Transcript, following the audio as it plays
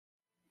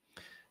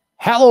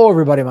Hello,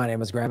 everybody. My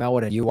name is Graham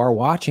Elwood, and you are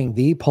watching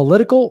the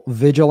Political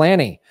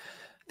Vigilante.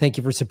 Thank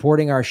you for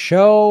supporting our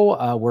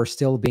show. We're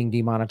still being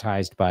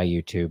demonetized by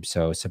YouTube,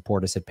 so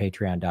support us at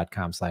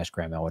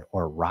patreon.com/Graham Elwood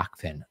or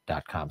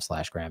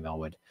rockfin.com/Graham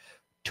Elwood.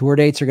 Tour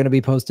dates are going to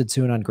be posted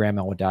soon on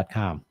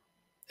grahamelwood.com.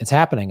 It's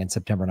happening in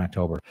September and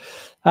October.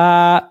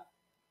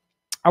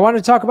 I wanted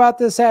to talk about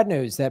the sad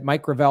news that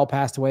Mike Gravel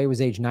passed away. He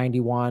was age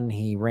 91.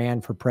 He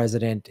ran for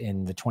president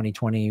in the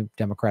 2020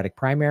 Democratic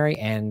primary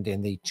and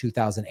in the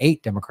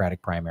 2008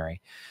 Democratic primary.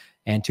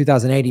 And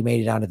 2008, he made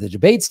it onto the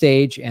debate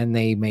stage, and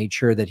they made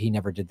sure that he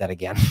never did that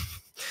again.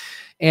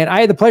 And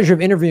I had the pleasure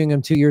of interviewing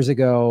him 2 years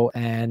ago,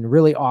 and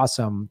really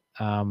awesome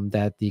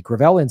that the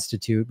Gravel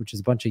Institute, which is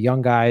a bunch of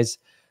young guys,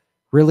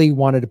 really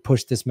wanted to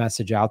push this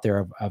message out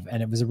there.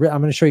 And it was, I'm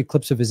going to show you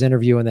clips of his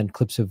interview and then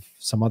clips of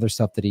some other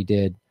stuff that he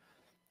did.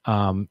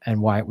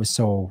 And why it was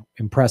so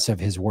impressive,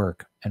 his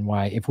work, and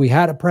why if we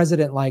had a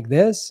president like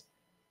this,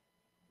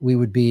 we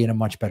would be in a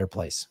much better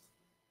place.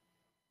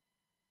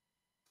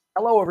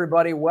 Hello,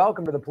 everybody.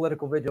 Welcome to the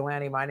Political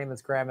Vigilante. My name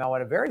is Graham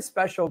Elwood. A very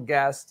special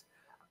guest,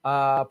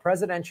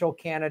 presidential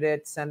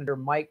candidate, Senator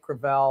Mike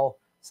Gravel.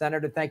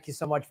 Senator, thank you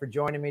so much for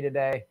joining me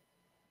today.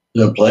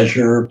 It's a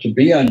pleasure to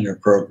be on your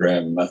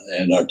program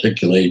and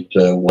articulate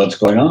what's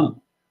going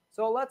on.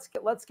 So let's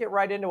get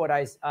right into it.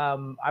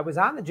 I was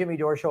on the Jimmy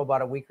Dore show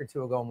about a week or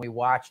two ago, and we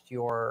watched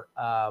your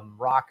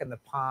Rock in the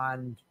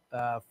Pond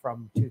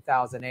from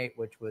 2008,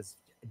 which was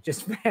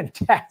just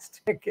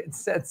fantastic. It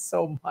said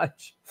so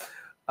much.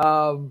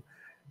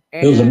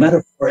 It was a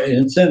metaphor.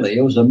 Incidentally,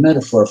 it was a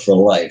metaphor for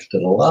life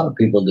that a lot of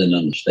people didn't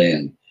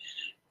understand.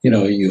 You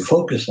know, you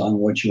focus on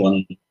what you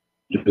want to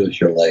do with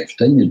your life,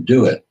 then you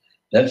do it.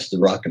 That's the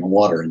rock and the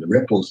water and the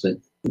ripples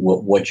that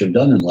what you've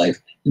done in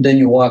life, and then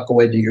you walk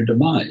away to your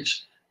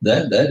demise.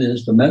 That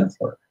is the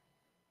metaphor.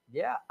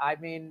 Yeah, I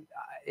mean,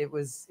 it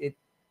was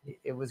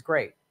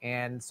great.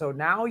 And so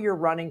now you're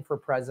running for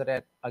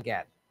president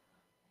again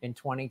in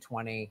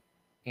 2020,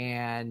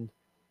 and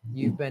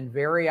you've been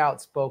very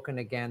outspoken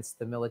against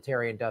the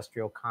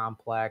military-industrial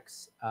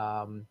complex.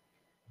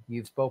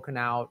 You've spoken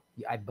out.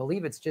 I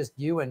believe it's just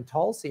you and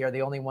Tulsi are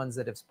the only ones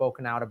that have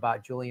spoken out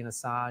about Julian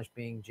Assange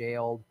being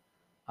jailed.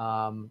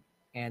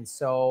 And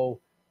so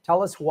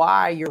tell us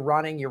why you're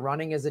running. You're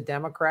running as a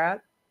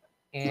Democrat.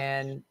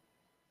 And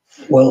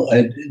well,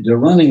 the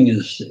running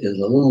is a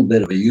little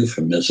bit of a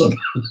euphemism.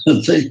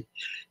 See,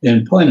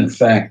 in point of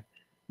fact,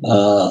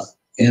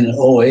 in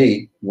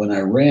 2008, when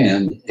I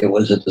ran, it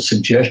was at the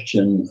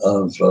suggestion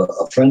of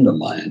a friend of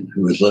mine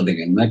who was living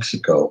in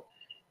Mexico.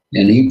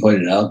 And he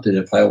pointed out that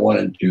if I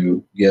wanted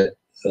to get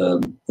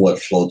what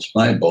floats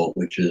my boat,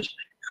 which is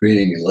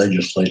creating a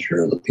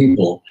legislature of the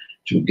people,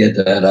 to get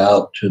that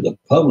out to the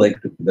public,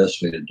 the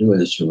best way to do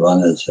it is to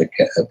run as a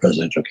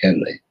presidential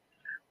candidate.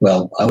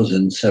 Well, I was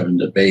in 7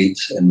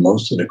 debates, and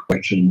most of the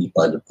questions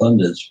by the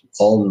pundits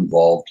all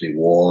involved the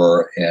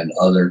war and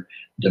other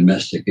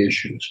domestic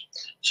issues.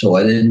 So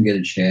I didn't get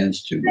a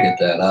chance to get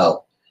that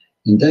out.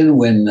 And then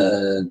when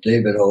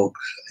David Oak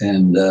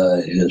and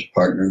his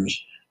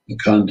partners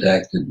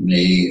contacted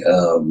me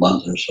a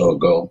month or so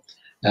ago,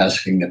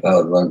 asking if I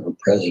would run for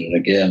president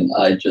again,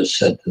 I just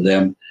said to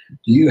them,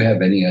 "Do you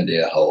have any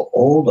idea how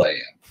old I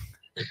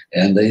am?"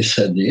 And they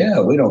said,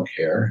 "Yeah, we don't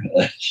care."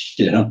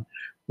 You know.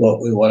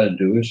 What we want to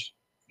do is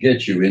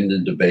get you into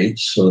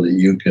debates so that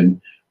you can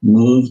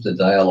move the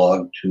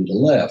dialogue to the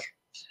left.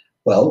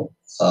 Well,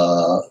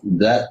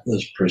 that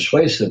was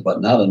persuasive, but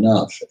not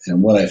enough.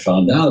 And what I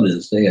found out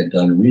is they had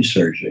done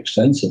research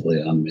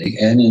extensively on me,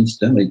 and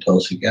incidentally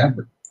Tulsi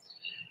Gabbard.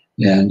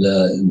 And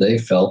they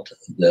felt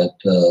that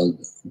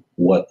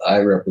what I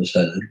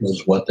represented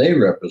was what they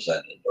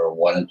represented or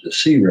wanted to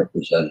see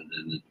represented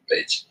in the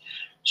debates.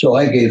 So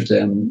I gave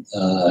them,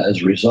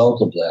 as a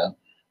result of that,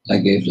 I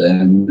gave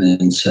them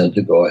and said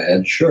to go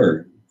ahead,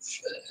 sure.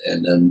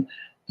 And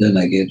then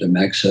I gave them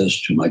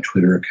access to my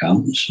Twitter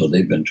account. So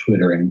they've been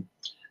Twittering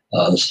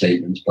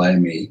statements by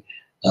me.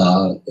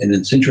 And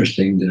it's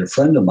interesting that a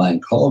friend of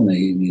mine called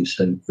me and he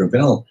said,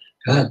 "Gravel,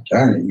 God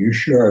darn it, you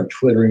sure are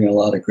Twittering a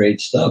lot of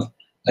great stuff."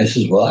 I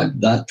says, "Well, I've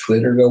not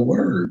Twittered a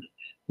word.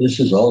 This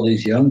is all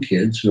these young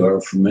kids who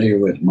are familiar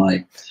with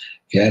my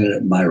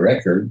candidate, my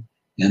record,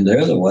 and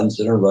they're the ones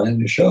that are running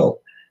the show."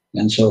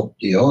 And so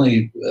the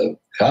only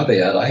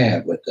caveat I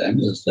have with them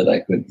is that I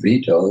could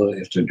veto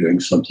if they're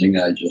doing something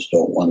I just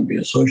don't want to be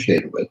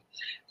associated with.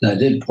 And I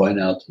did point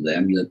out to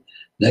them that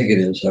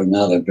negatives are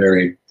not a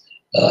very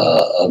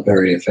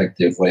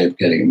effective way of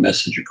getting a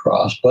message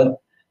across.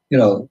 But you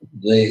know,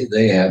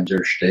 they have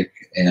their shtick,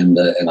 and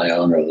I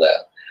honor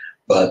that.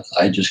 But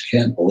I just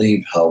can't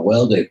believe how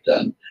well they've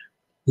done.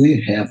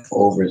 We have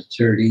over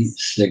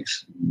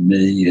 36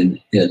 million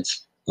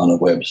hits on a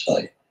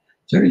website.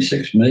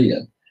 36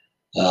 million.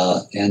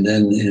 And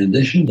then in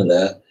addition to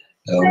that,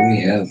 we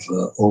have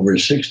over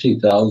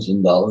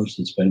 $60,000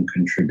 that's been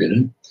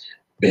contributed,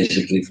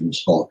 basically from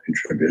small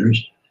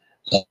contributors.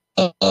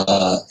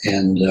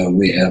 And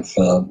we have,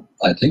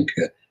 I think,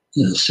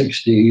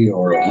 60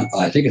 or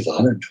I think it's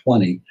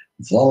 120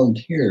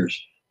 volunteers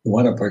who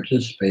want to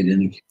participate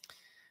in.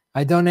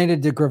 I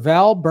donated to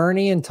Gravel,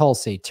 Bernie, and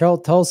Tulsi.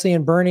 Tulsi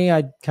and Bernie,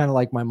 I kind of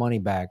like my money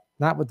back.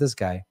 Not with this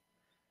guy.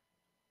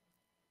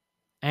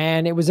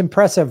 And it was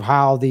impressive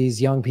how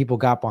these young people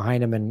got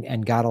behind him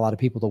and got a lot of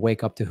people to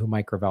wake up to who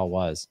Mike Gravel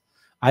was.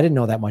 I didn't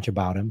know that much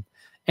about him.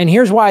 And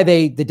here's why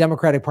the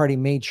Democratic Party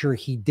made sure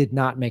he did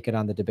not make it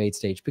on the debate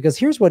stage. Because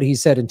here's what he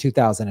said in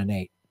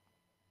 2008.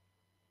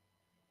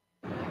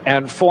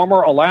 And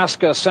former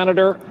Alaska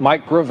Senator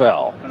Mike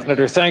Gravel.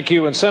 Senator, thank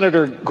you. And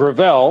Senator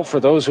Gravel, for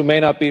those who may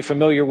not be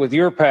familiar with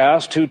your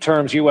past, 2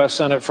 terms U.S.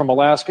 Senate from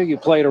Alaska, you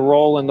played a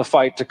role in the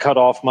fight to cut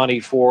off money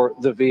for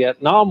the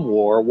Vietnam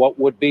War. What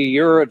would be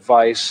your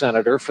advice,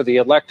 Senator, for the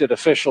elected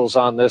officials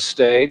on this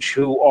stage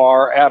who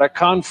are at a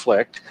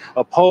conflict,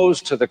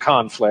 opposed to the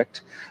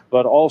conflict,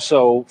 but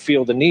also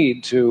feel the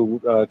need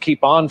to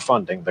keep on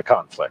funding the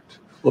conflict?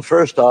 Well,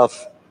 first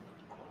off,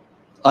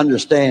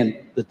 understand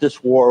that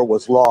this war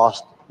was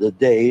lost the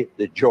day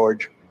that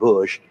George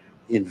Bush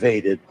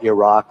invaded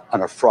Iraq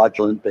on a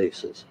fraudulent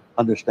basis.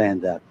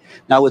 Understand that.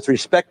 Now, with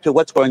respect to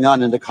what's going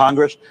on in the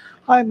Congress,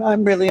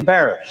 I'm really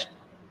embarrassed.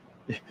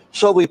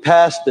 So we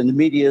passed, and the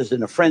media is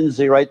in a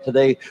frenzy right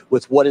today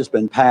with what has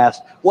been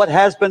passed. What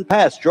has been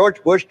passed?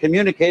 George Bush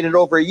communicated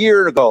over a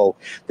year ago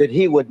that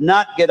he would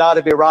not get out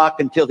of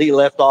Iraq until he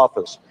left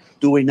office.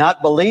 Do we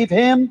not believe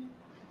him?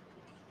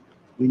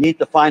 We need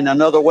to find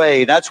another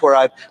way. That's where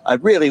I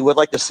really would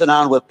like to sit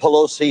down with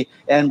Pelosi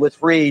and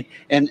with Reid,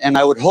 and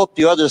I would hope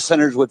the other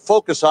senators would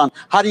focus on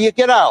how do you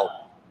get out?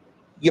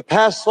 You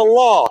pass a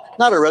law,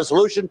 not a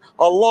resolution,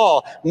 a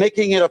law,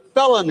 making it a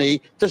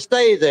felony to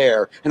stay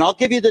there. And I'll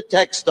give you the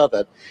text of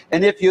it.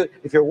 And if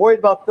you're worried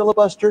about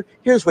filibuster,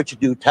 here's what you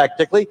do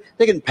tactically.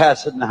 They can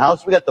pass it in the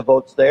House. We got the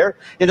votes there.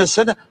 In the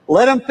Senate,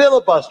 let them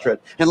filibuster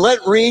it. And let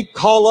Reid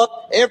call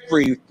up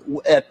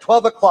at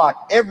 12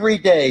 o'clock every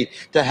day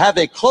to have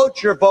a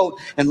cloture vote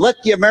and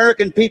let the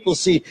American people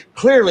see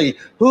clearly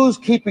who's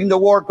keeping the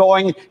war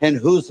going and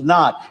who's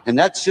not. And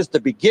that's just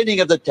the beginning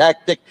of the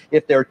tactic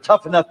if they're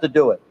tough enough to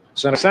do it.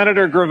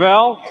 Senator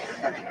Gravel,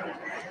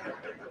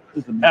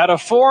 at a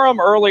forum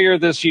earlier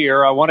this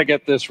year, I want to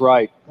get this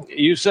right.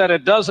 You said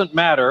it doesn't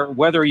matter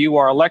whether you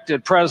are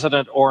elected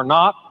president or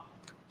not.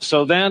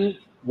 So then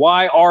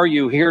why are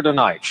you here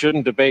tonight?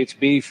 Shouldn't debates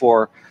be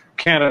for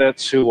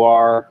candidates who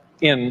are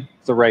in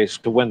the race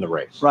to win the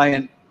race?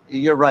 Ryan,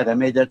 you're right. I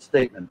made that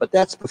statement. But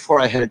that's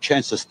before I had a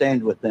chance to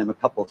stand with them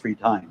three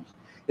times.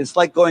 It's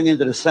like going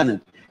into the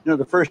Senate. You know,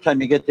 the first time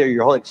you get there,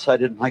 you're all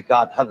excited. My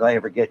God, how did I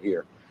ever get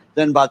here?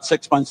 Then about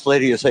 6 months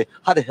later, you say,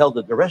 how the hell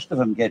did the rest of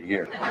them get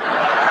here?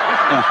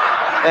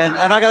 And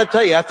I got to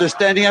tell you, after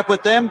standing up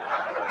with them,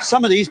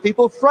 some of these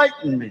people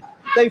frighten me.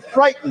 They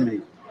frighten me.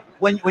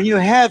 When you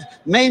have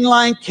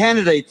mainline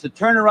candidates that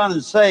turn around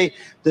and say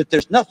that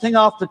there's nothing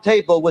off the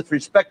table with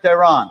respect to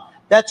Iran,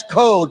 that's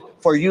code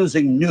for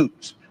using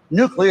nukes,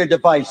 nuclear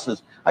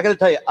devices. I got to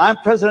tell you, I'm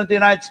president of the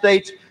United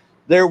States.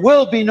 There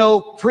will be no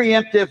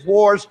preemptive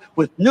wars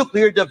with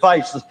nuclear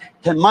devices.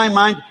 To my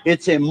mind,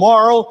 it's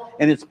immoral,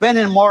 and it's been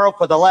immoral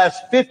for the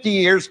last 50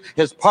 years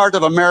as part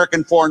of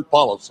American foreign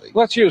policy.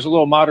 Let's use a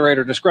little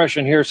moderator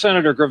discretion here.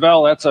 Senator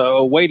Gravel, that's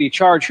a weighty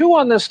charge. Who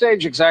on this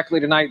stage exactly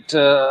tonight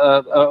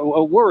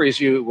worries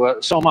you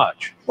so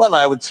much? Well,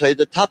 I would say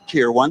the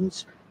top-tier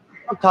ones.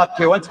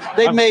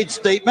 They made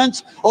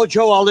statements. Oh,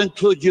 Joe, I'll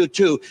include you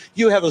too.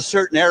 You have a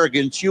certain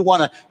arrogance. You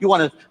want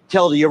to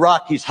tell the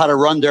Iraqis how to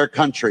run their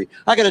country.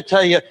 I got to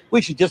tell you,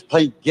 we should just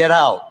plain get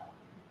out.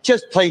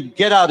 Just plain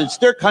get out. It's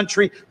their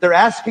country. They're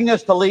asking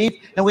us to leave,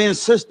 and we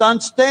insist on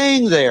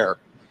staying there.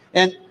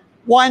 And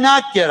why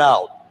not get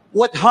out?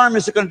 What harm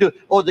is it going to do?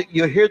 Oh,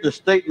 you hear the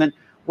statement,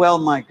 well,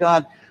 my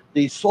God,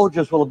 these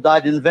soldiers will have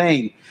died in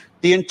vain.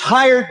 The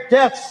entire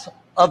deaths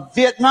of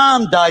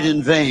Vietnam died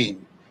in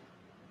vain.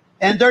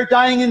 And they're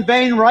dying in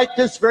vain right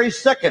this very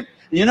second.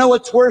 You know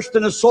what's worse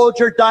than a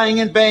soldier dying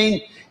in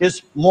vain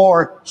is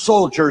more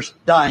soldiers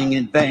dying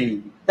in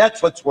vain.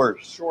 That's what's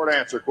worse. Short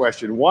answer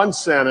question, one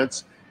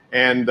sentence,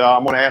 and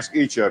I'm going to ask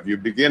each of you,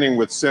 beginning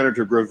with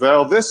Senator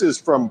Gravel. This is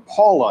from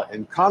Paula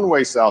in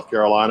Conway, South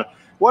Carolina.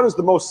 What is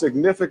the most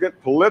significant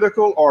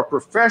political or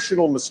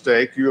professional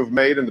mistake you have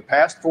made in the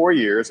past 4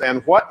 years?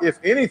 And what, if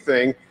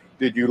anything,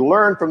 did you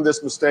learn from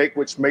this mistake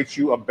which makes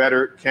you a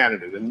better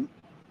candidate? And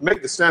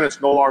make the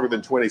sentence no longer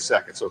than 20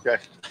 seconds, okay?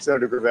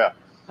 Senator Gravel.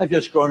 I've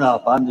just grown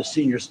up. I'm the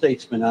senior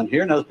statesman on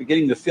here, and I was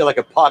beginning to feel like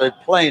a potted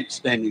plant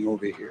standing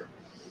over here.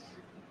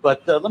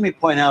 But let me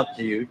point out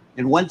to you,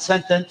 in one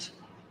sentence,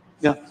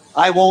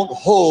 I won't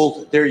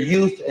hold their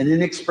youth and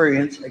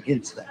inexperience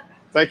against them.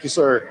 Thank you,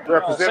 sir.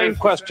 Same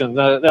question.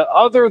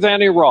 Other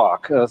than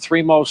Iraq,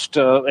 3 most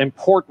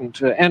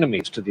important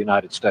enemies to the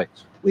United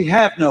States. We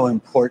have no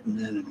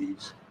important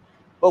enemies.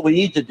 What we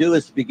need to do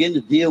is begin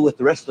to deal with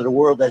the rest of the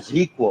world as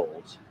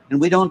equals. And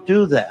we don't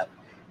do that.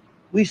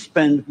 We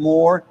spend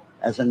more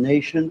as a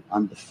nation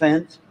on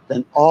defense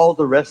than all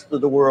the rest of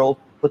the world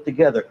put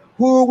together.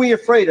 Who are we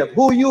afraid of?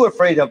 Who are you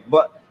afraid of?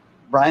 But,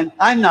 Brian,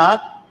 I'm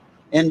not.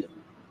 And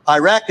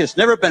Iraq has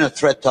never been a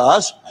threat to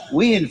us.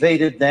 We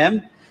invaded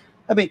them.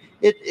 I mean,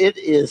 it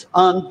is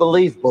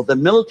unbelievable. The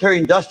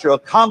military-industrial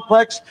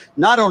complex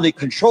not only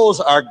controls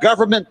our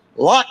government,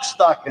 lock,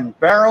 stock, and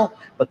barrel,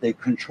 but they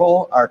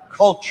control our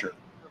culture.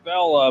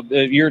 Gravel,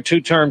 your 2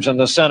 terms in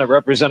the Senate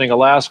representing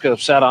Alaska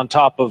sat on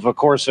top of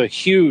course, a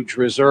huge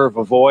reserve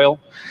of oil.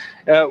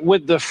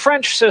 With the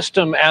French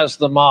system as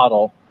the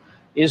model,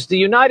 is the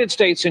United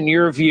States, in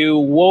your view,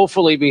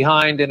 woefully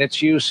behind in its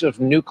use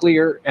of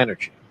nuclear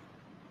energy?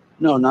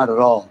 No, not at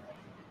all.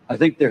 I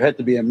think there had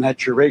to be a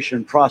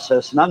maturation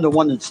process, and I'm the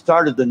one that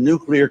started the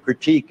nuclear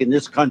critique in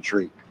this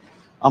country.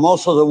 I'm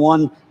also the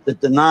one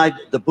that denied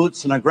the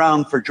boots on the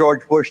ground for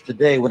George Bush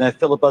today when I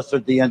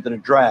filibustered the end of the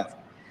draft.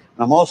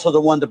 I'm also the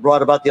one that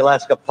brought about the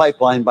Alaska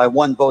pipeline by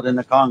 1 vote in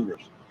the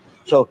Congress.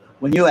 So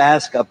when you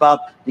ask about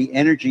the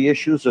energy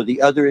issues or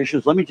the other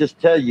issues, let me just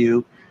tell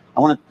you,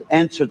 I want to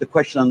answer the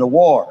question on the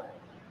war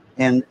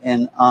and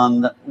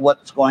on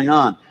what's going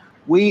on.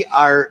 We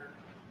are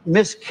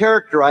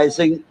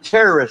mischaracterizing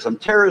terrorism.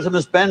 Terrorism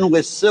has been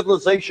with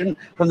civilization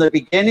from the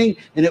beginning,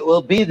 and it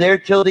will be there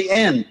till the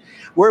end.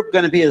 We're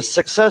going to be as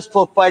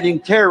successful fighting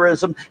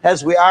terrorism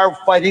as we are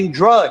fighting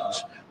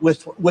drugs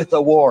with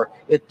a war.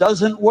 It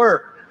doesn't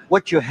work.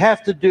 What you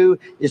have to do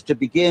is to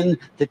begin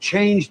to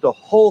change the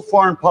whole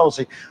foreign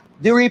policy.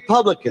 The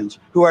Republicans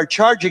who are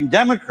charging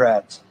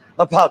Democrats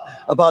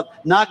about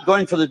not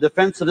going for the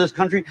defense of this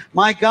country,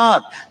 my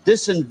God,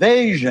 this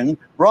invasion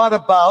brought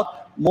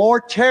about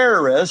more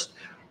terrorists.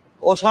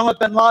 Osama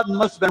bin Laden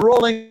must have been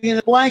rolling in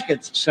the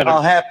blankets. Senator,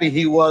 how happy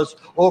he was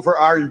over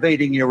our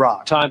invading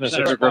Iraq. Time is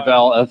Senator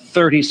Gravel.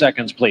 30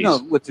 seconds, please. No,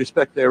 with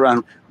respect to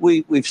Iran,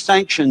 we've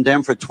sanctioned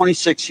them for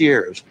 26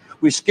 years.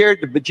 We scared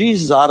the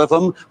bejesus out of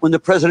them when the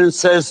president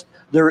says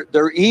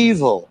they're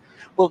evil.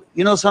 Well,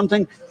 you know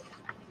something?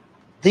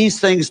 These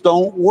things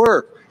don't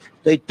work.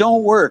 They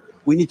don't work.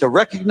 We need to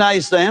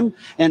recognize them.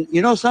 And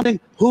you know something?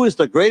 Who is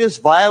the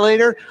greatest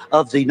violator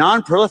of the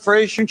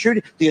non-proliferation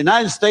treaty? The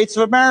United States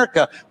of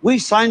America. We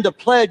signed a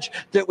pledge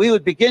that we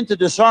would begin to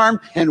disarm,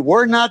 and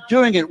we're not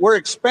doing it. We're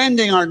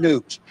expanding our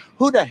nukes.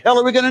 Who the hell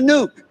are we going to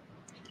nuke?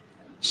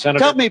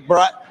 Senator, tell me,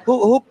 Barack, who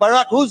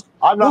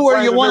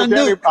are you want to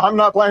nuke? I'm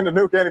not planning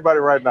to nuke anybody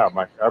right now,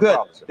 Mike. I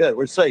promise you. Good.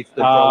 We're safe for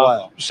a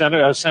while.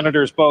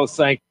 Senators both,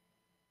 thank you.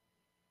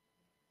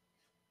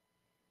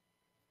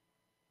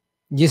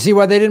 You see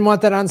why they didn't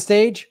want that on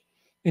stage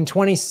in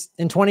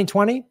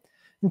 2020?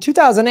 In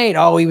 2008,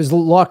 oh, he was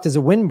locked as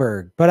a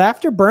Windberg. But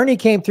after Bernie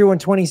came through in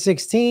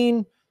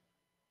 2016,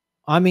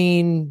 I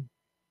mean,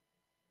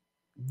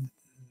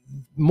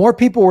 more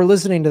people were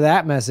listening to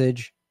that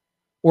message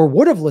or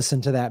would have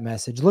listened to that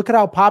message. Look at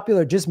how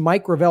popular just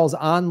Mike Gravel's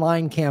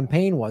online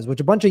campaign was,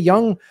 which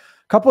a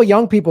couple of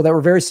young people that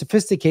were very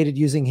sophisticated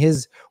using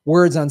his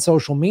words on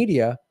social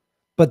media,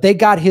 but they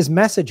got his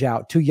message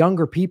out to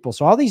younger people.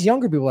 So all these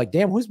younger people are like,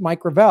 damn, who's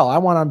Mike Gravel? I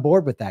want on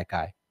board with that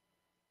guy.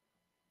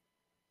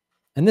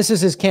 And this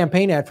is his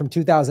campaign ad from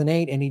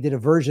 2008. And he did a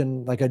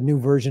version, like a new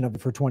version of it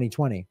for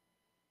 2020.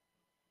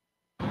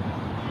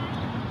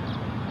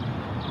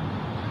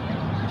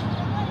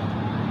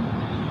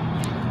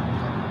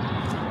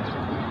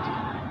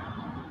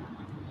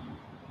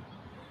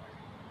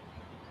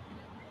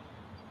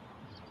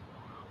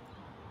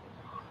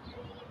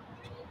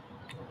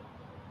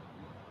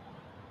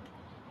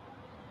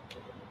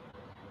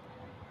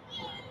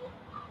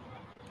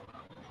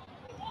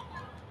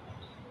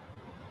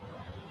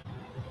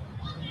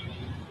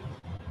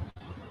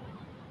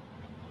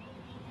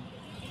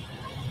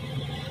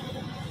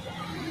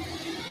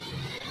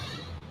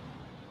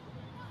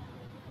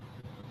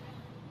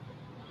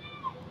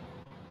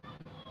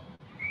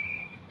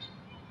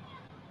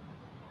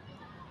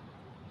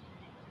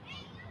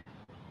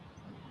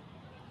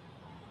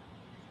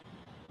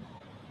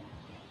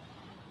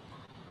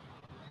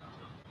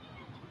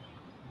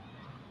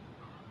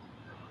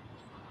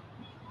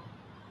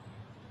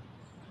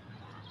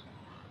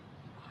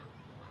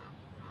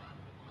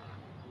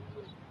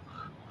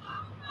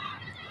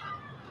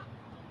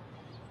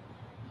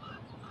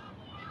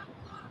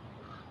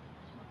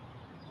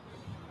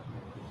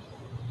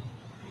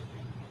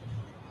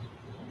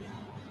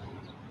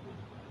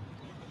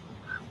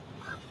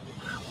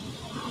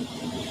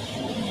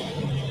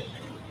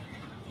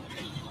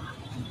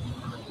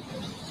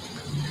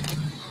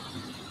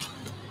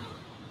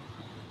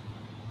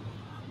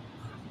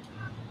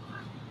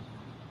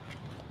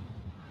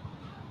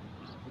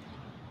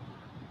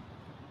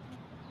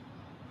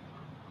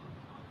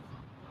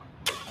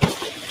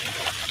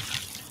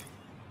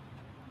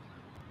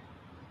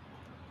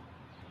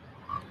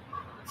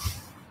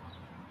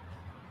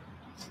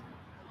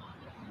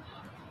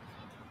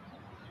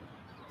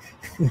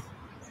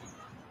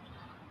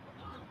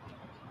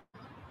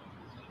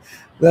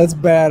 That's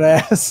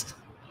badass.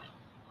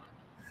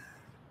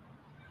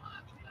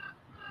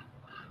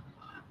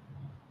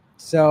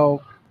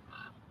 So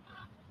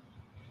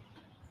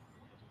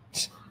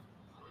it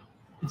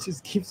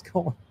just keeps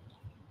going.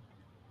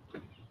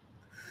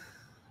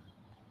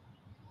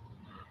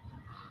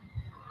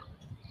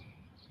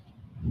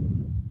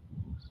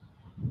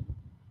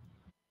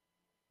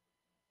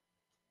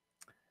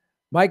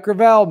 Mike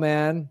Gravel,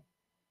 man.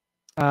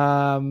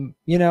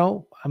 You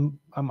know, I'm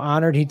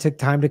honored he took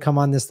time to come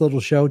on this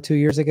little show 2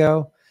 years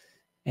ago.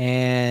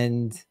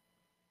 And,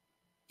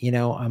 you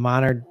know, I'm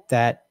honored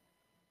that,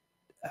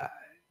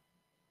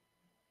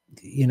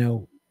 you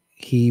know,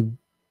 he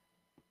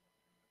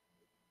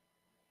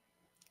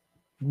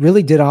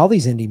really did all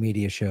these indie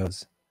media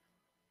shows,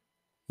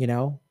 you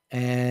know,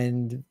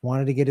 and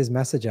wanted to get his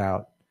message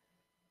out.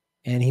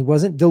 And he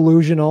wasn't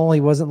delusional.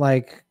 He wasn't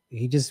like,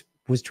 he just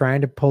was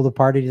trying to pull the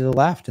party to the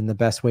left in the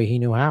best way he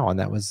knew how. And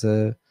that was,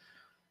 and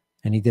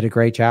he did a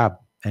great job.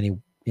 And he,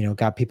 you know,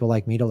 got people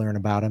like me to learn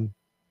about him.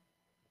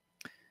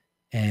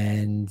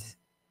 And,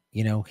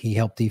 you know, he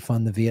helped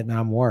defund the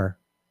Vietnam War.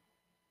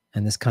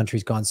 And this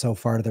country's gone so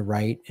far to the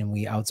right, and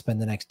we outspend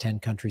the next 10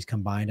 countries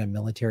combined on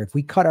military. If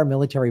we cut our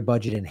military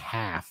budget in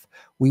half,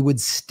 we would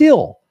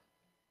still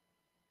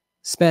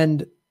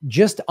spend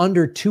just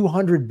under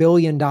 $200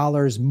 billion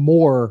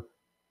more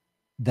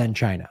than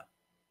China.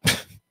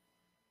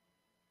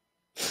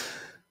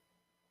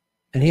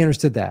 And he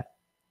understood that.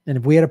 And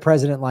if we had a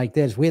president like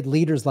this, we had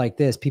leaders like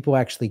this, people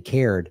actually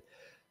cared.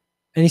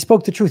 And he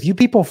spoke the truth. You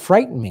people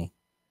frighten me.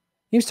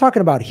 He was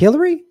talking about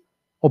Hillary,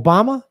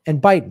 Obama,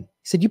 and Biden.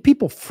 He said, you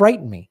people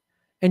frighten me.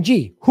 And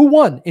gee, who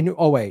won in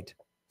 2008?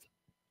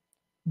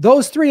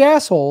 Those three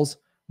assholes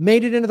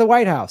made it into the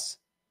White House.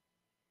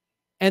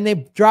 And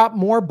they dropped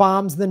more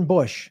bombs than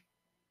Bush.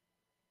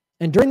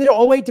 And during the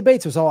 2008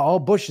 debates, it was all, oh,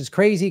 Bush is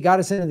crazy, got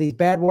us into these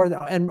bad wars.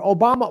 And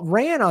Obama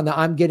ran on the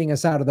I'm getting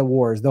us out of the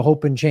wars, the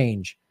hope and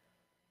change.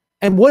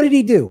 And what did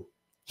he do?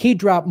 He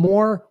dropped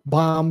more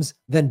bombs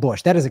than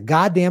Bush. That is a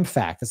goddamn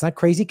fact. It's not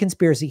crazy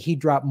conspiracy. He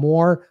dropped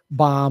more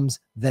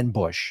bombs than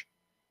Bush.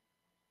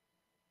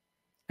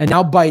 And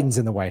now Biden's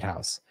in the White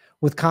House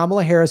with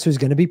Kamala Harris, who's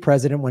going to be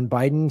president when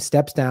Biden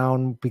steps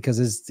down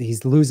because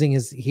he's losing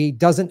he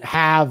doesn't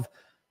have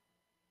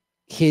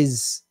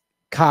his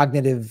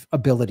cognitive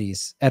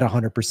abilities at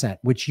 100%,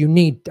 which you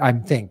need, I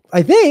think,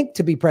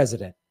 to be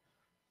president.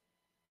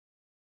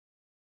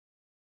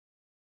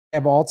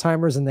 Have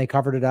Alzheimer's and they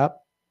covered it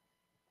up.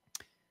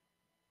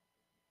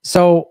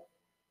 So,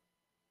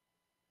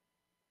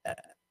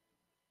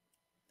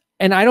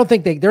 and I don't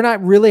think they're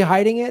not really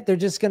hiding it. They're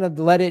just going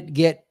to let it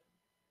get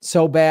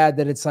so bad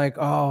that it's like,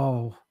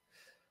 oh,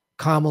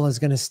 Kamala's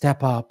going to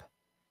step up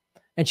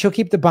and she'll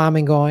keep the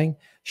bombing going.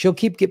 She'll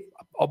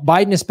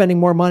Biden is spending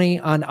more money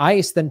on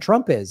ICE than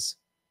Trump is.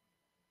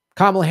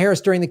 Kamala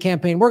Harris during the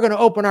campaign, we're going to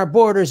open our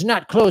borders,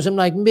 not close them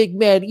like big,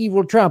 bad,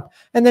 evil Trump.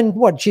 And then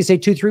what did she say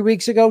 2-3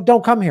 weeks ago?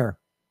 Don't come here.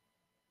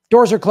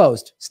 Doors are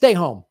closed. Stay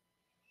home.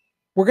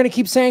 We're going to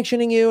keep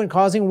sanctioning you and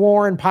causing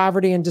war and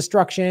poverty and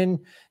destruction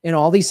in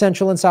all these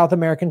Central and South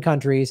American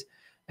countries.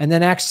 And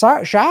then act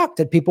shocked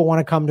that people want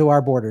to come to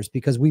our borders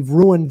because we've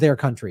ruined their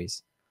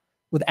countries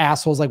with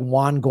assholes like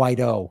Juan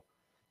Guaido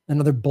and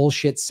other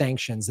bullshit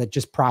sanctions that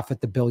just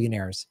profit the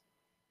billionaires.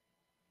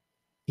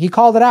 He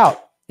called it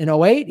out in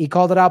 2008. He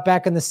called it out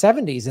back in the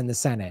 70s in the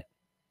Senate.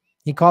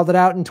 He called it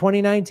out in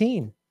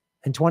 2019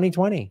 and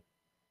 2020.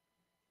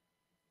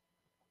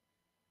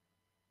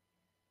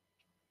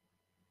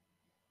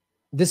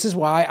 This is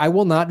why I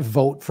will not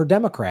vote for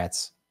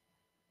Democrats.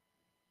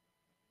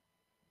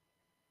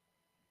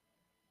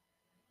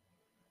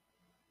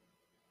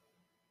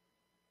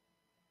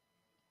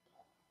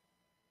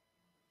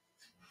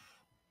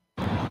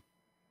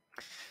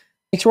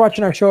 Thanks for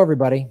watching our show,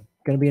 everybody.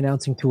 Going to be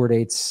announcing tour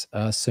dates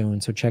soon,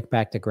 so check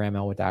back to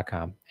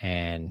GrahamElwood.com.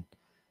 And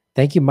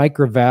thank you, Mike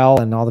Gravel,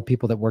 and all the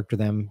people that worked with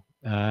them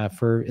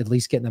for at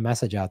least getting the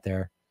message out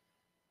there.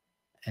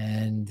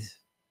 And,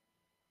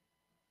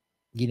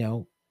 you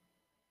know,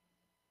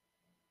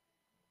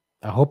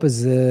 I hope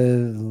his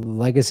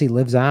legacy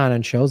lives on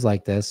in shows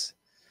like this.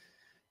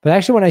 But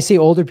actually, when I see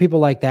older people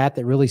like that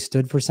really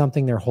stood for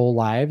something their whole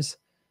lives,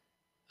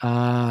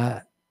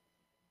 in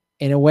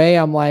a way,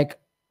 I'm like,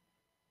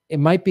 it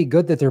might be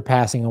good that they're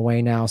passing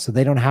away now so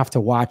they don't have to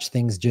watch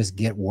things just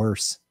get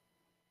worse,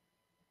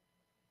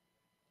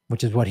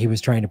 which is what he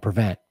was trying to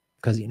prevent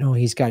because, you know,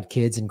 he's got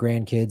kids and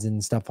grandkids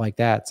and stuff like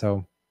that.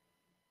 So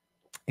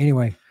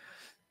anyway,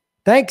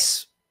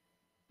 thanks,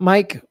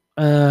 Mike.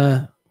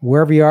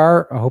 Wherever you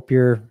are, I hope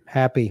you're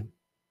happy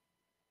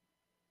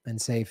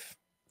and safe.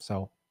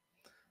 So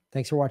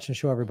thanks for watching the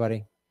show,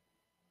 everybody.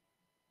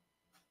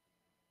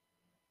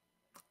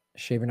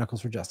 Shave your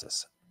knuckles for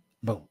justice.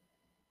 Boom.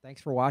 Thanks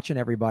for watching,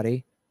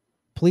 everybody.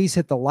 Please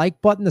hit the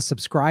like button, the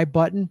subscribe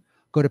button.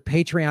 Go to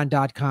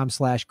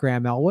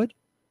patreon.com/GrahamElwood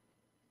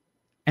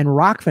and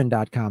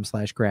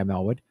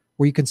rockfin.com/GrahamElwood,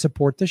 where you can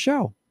support the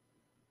show.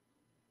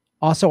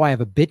 Also, I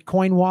have a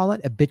Bitcoin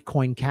wallet, a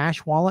Bitcoin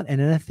Cash wallet, and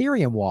an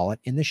Ethereum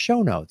wallet in the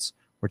show notes.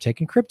 We're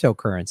taking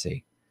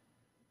cryptocurrency.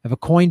 I have a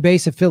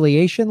Coinbase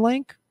affiliation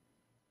link.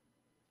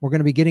 We're going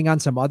to be getting on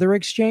some other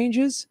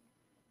exchanges.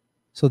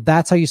 So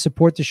that's how you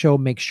support the show.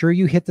 Make sure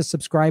you hit the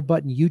subscribe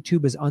button.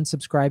 YouTube is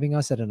unsubscribing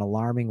us at an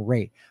alarming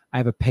rate. I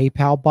have a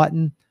PayPal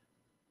button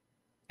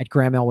at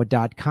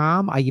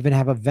GrahamElwood.com. I even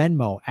have a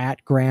Venmo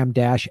at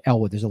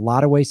Graham-Elwood. There's a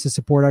lot of ways to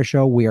support our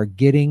show. We are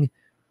getting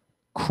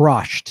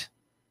crushed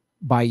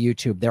by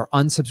YouTube. They're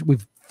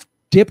we've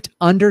dipped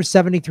under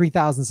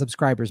 73,000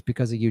 subscribers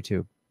because of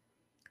YouTube.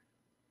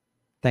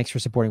 Thanks for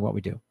supporting what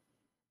we do.